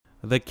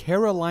The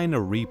Carolina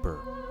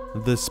Reaper,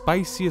 the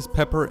spiciest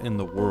pepper in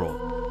the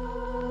world.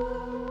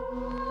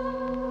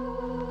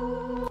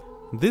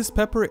 This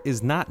pepper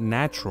is not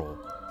natural,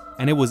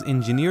 and it was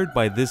engineered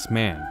by this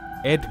man,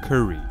 Ed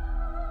Curry.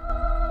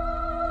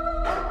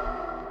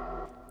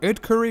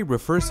 Ed Curry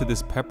refers to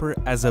this pepper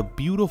as a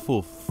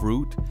beautiful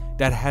fruit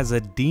that has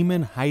a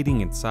demon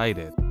hiding inside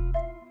it.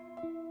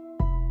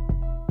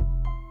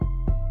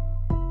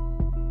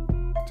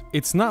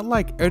 It's not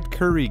like Ed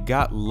Curry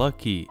got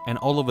lucky and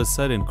all of a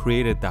sudden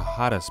created the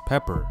hottest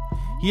pepper.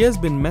 He has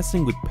been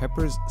messing with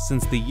peppers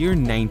since the year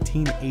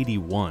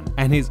 1981,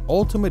 and his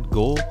ultimate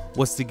goal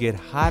was to get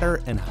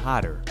hotter and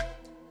hotter.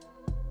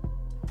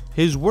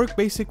 His work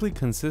basically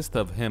consists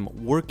of him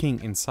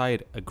working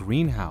inside a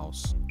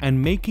greenhouse and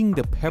making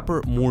the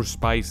pepper more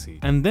spicy,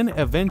 and then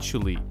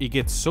eventually it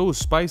gets so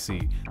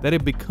spicy that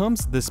it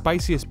becomes the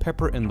spiciest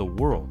pepper in the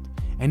world.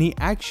 And he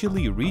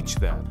actually reached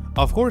that.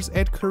 Of course,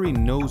 Ed Curry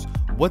knows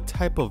what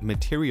type of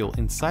material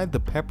inside the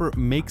pepper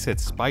makes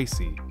it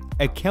spicy.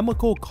 A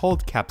chemical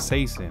called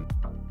capsaicin.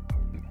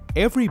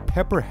 Every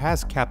pepper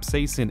has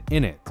capsaicin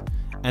in it,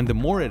 and the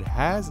more it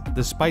has,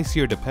 the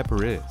spicier the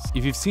pepper is.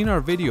 If you've seen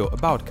our video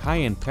about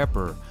cayenne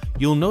pepper,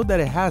 you'll know that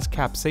it has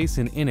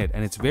capsaicin in it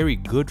and it's very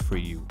good for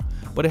you.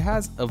 But it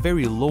has a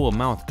very low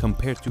amount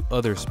compared to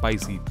other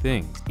spicy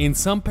things. In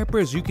some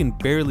peppers you can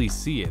barely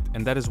see it,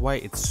 and that is why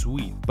it's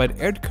sweet. But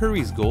Ed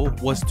Curry's goal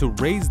was to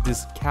raise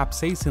this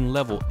capsaicin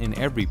level in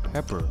every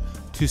pepper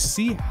to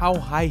see how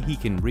high he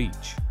can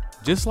reach.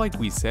 Just like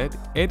we said,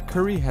 Ed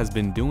Curry has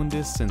been doing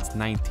this since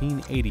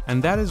 1980,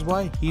 and that is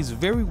why he's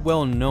very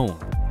well known,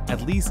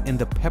 at least in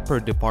the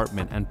pepper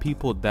department and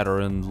people that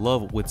are in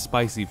love with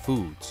spicy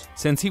foods.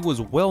 Since he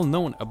was well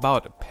known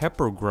about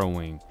pepper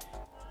growing,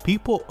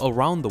 people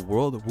around the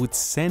world would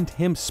send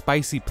him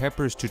spicy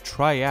peppers to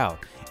try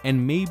out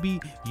and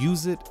maybe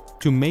use it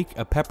to make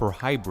a pepper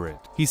hybrid.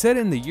 He said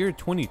in the year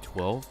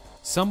 2012,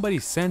 somebody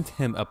sent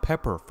him a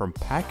pepper from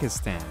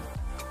Pakistan,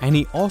 and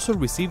he also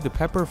received the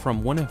pepper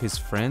from one of his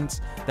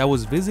friends that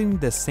was visiting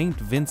the St.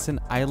 Vincent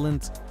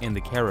Islands in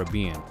the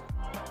Caribbean.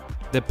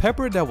 The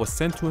pepper that was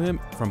sent to him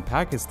from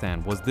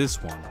Pakistan was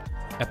this one,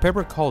 a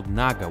pepper called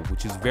Naga,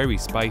 which is very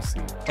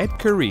spicy. Ed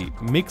Curry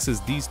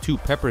mixes these two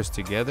peppers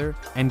together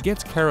and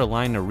gets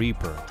Carolina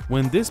Reaper.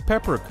 When this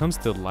pepper comes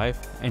to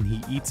life and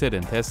he eats it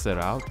and tests it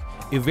out,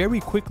 it very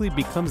quickly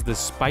becomes the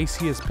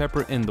spiciest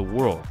pepper in the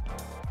world.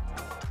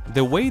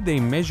 The way they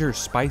measure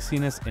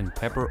spiciness in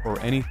pepper or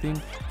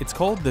anything, it's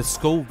called the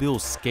Scoville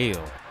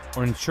scale,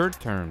 or in short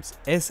terms,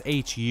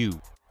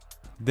 SHU.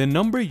 The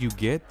number you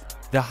get,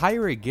 the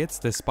higher it gets,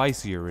 the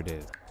spicier it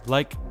is.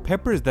 Like,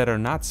 peppers that are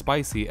not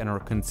spicy and are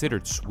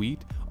considered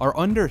sweet are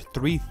under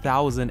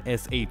 3000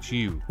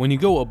 SHU. When you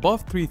go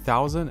above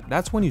 3000,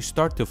 that's when you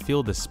start to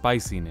feel the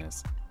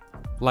spiciness.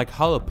 Like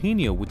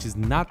jalapeno, which is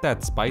not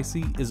that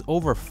spicy, is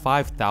over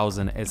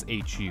 5000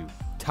 SHU.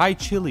 Thai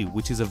chili,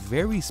 which is a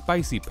very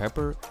spicy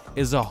pepper,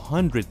 is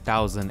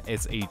 100,000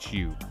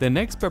 SHU. The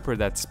next pepper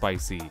that's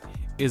spicy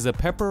is a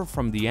pepper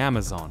from the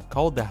Amazon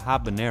called the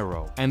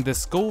habanero, and the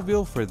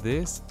Scoville for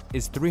this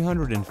is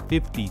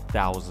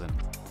 350,000.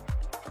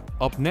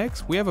 Up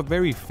next, we have a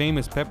very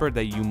famous pepper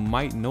that you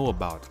might know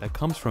about that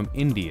comes from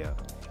India.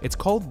 It's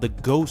called the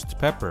ghost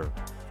pepper,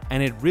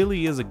 and it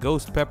really is a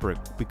ghost pepper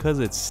because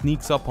it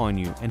sneaks up on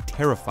you and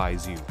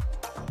terrifies you.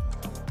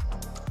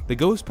 The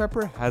ghost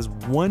pepper has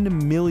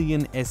 1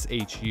 million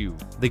SHU.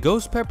 The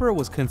ghost pepper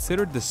was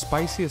considered the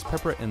spiciest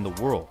pepper in the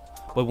world,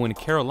 but when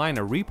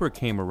Carolina Reaper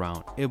came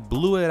around, it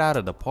blew it out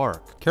of the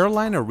park.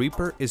 Carolina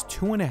Reaper is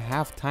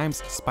 2.5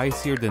 times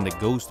spicier than the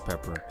ghost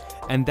pepper,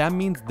 and that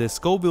means the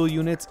Scoville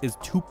units is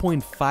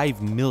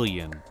 2.5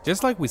 million.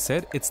 Just like we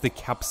said, it's the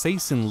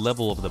capsaicin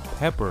level of the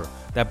pepper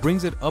that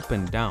brings it up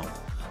and down.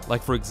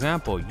 Like for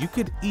example, you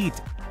could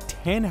eat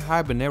 10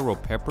 habanero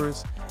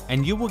peppers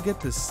and you will get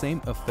the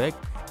same effect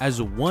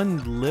as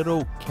one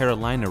little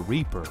Carolina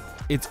Reaper.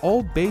 It's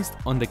all based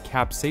on the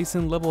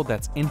capsaicin level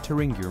that's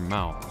entering your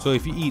mouth. So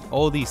if you eat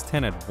all these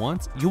 10 at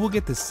once, you will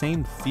get the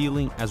same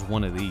feeling as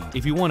one of these.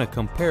 If you want to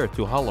compare it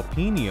to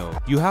jalapeno,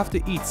 you have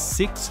to eat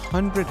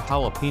 600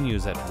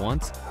 jalapenos at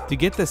once to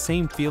get the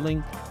same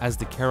feeling as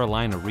the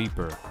Carolina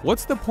Reaper.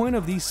 What's the point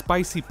of these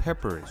spicy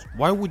peppers?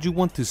 Why would you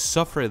want to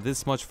suffer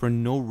this much for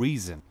no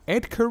reason?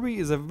 Ed Curry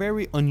is a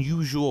very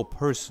unusual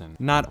person.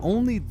 Not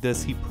only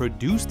does he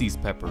produce these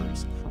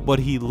peppers, but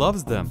he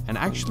loves them and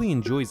actually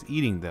enjoys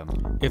eating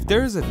them. If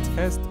there is a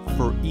test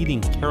for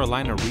eating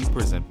Carolina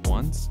Reapers at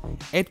once,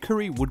 Ed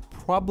Curry would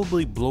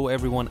probably blow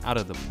everyone out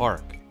of the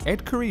park.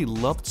 Ed Curry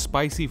loved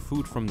spicy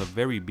food from the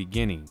very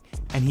beginning,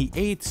 and he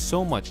ate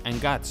so much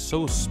and got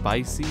so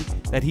spicy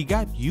that he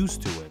got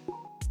used to it.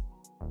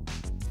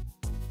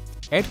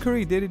 Ed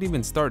Curry didn't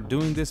even start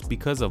doing this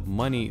because of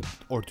money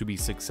or to be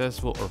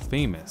successful or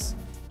famous.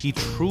 He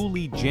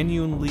truly,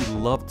 genuinely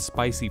loved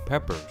spicy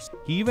peppers.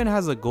 He even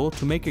has a goal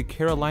to make a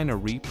Carolina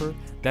Reaper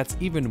that's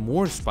even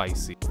more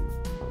spicy.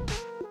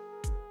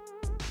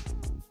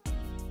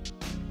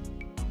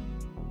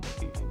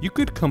 You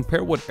could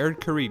compare what Ed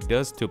Curry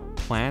does to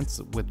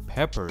plants with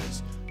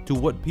peppers to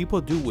what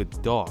people do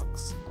with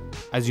dogs.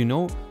 As you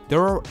know,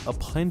 there are a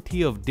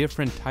plenty of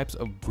different types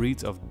of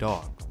breeds of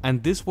dogs,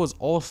 and this was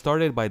all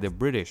started by the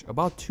British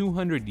about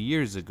 200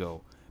 years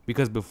ago,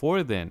 because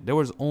before then there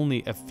was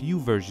only a few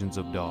versions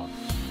of dogs.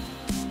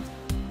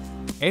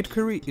 Ed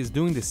Curry is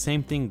doing the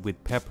same thing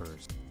with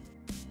peppers.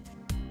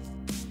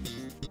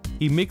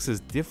 He mixes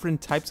different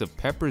types of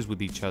peppers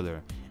with each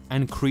other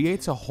and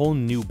creates a whole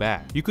new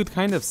batch. You could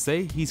kind of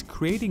say he's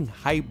creating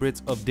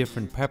hybrids of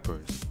different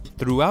peppers.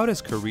 Throughout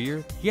his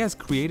career, he has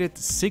created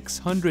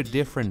 600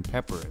 different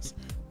peppers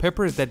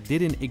that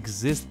didn't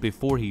exist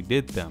before he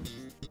did them.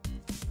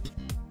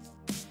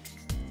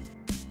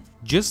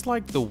 Just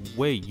like the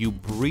way you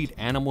breed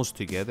animals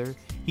together,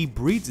 he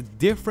breeds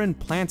different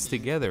plants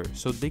together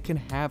so they can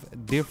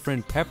have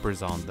different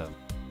peppers on them.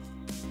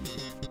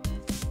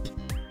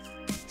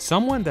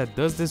 Someone that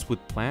does this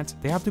with plants,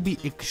 they have to be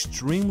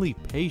extremely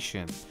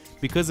patient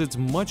because it's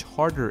much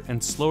harder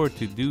and slower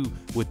to do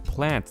with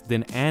plants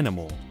than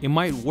animal. It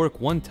might work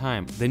one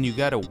time, then you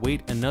gotta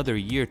wait another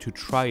year to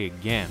try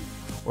again,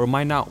 or it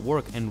might not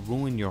work and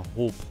ruin your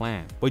whole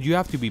plant. But you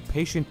have to be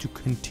patient to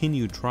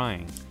continue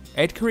trying.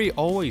 Ed Curry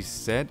always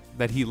said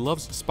that he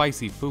loves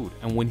spicy food,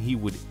 and when he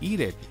would eat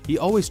it, he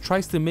always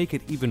tries to make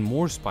it even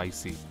more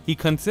spicy. He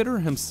considered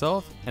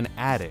himself an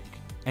addict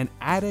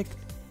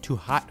to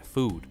hot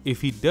food.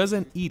 If he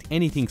doesn't eat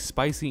anything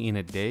spicy in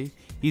a day,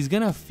 he's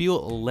gonna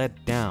feel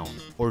let down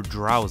or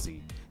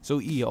drowsy, so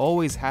he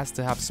always has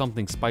to have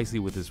something spicy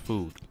with his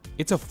food.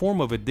 It's a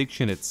form of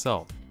addiction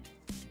itself.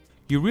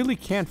 You really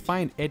can't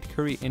find Ed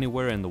Curry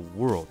anywhere in the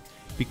world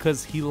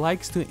because he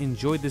likes to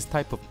enjoy this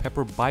type of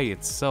pepper by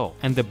itself,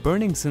 and the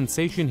burning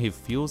sensation he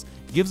feels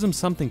gives him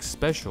something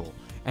special,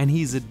 and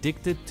he's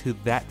addicted to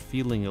that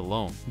feeling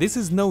alone. This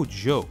is no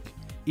joke.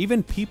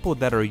 Even people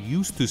that are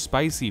used to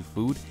spicy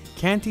food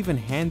can't even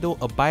handle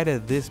a bite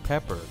of this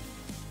pepper.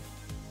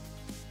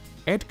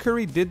 Ed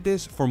Curry did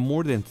this for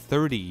more than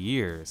 30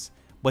 years,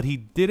 but he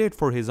did it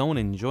for his own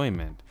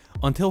enjoyment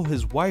until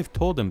his wife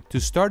told him to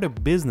start a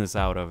business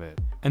out of it.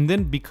 And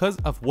then because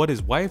of what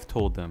his wife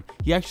told him,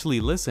 he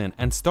actually listened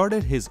and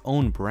started his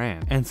own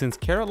brand. And since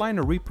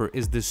Carolina Reaper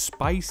is the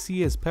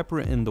spiciest pepper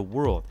in the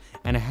world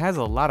and it has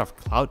a lot of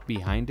clout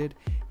behind it,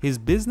 his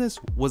business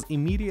was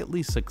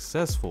immediately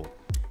successful.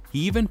 He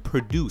even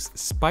produced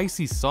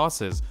spicy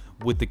sauces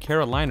with the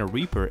Carolina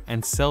Reaper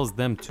and sells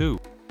them too.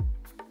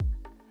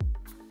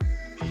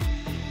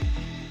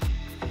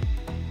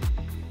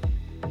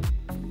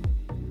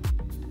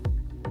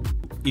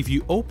 If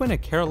you open a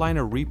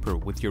Carolina Reaper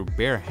with your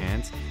bare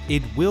hands,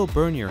 it will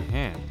burn your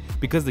hand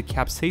because the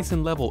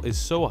capsaicin level is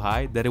so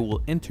high that it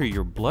will enter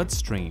your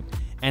bloodstream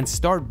and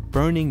start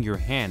burning your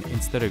hand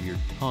instead of your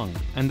tongue.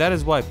 And that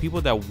is why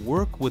people that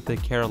work with the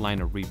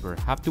Carolina Reaper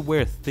have to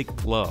wear thick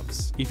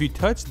gloves. If you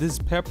touch this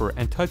pepper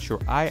and touch your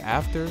eye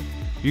after,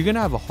 you're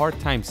gonna have a hard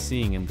time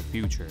seeing in the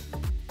future.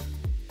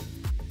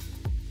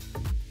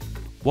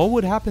 What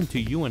would happen to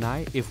you and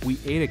I if we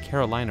ate a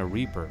Carolina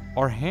Reaper?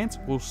 Our hands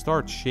will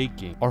start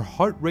shaking, our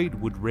heart rate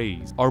would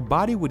raise, our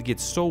body would get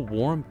so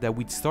warm that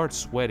we'd start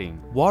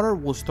sweating, water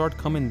will start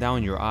coming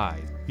down your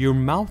eyes, your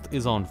mouth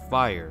is on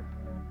fire,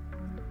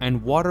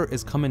 and water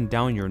is coming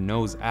down your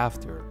nose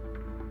after.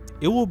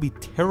 It will be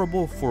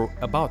terrible for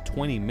about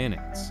 20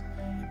 minutes,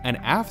 and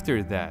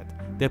after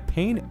that, the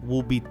pain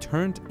will be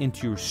turned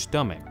into your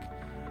stomach.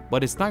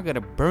 But it's not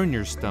gonna burn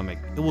your stomach,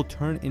 it will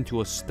turn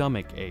into a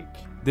stomach ache.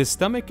 The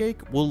stomach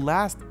ache will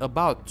last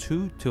about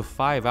 2 to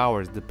 5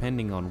 hours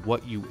depending on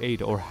what you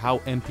ate or how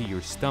empty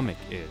your stomach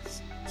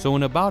is. So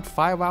in about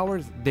 5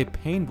 hours, the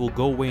pain will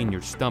go away in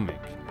your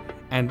stomach.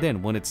 And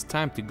then when it's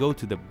time to go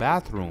to the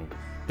bathroom,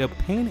 the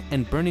pain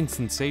and burning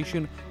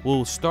sensation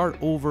will start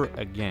over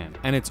again.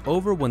 And it's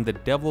over when the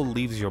devil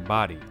leaves your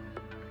body.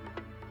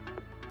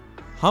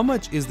 How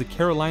much is the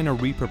Carolina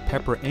Reaper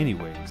pepper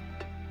anyways?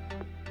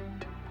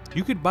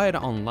 You could buy it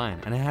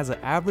online and it has an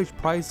average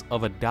price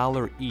of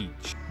 $1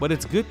 each. But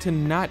it's good to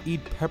not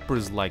eat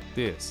peppers like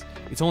this.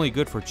 It's only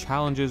good for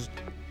challenges,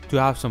 to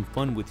have some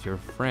fun with your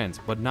friends,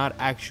 but not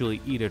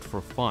actually eat it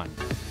for fun.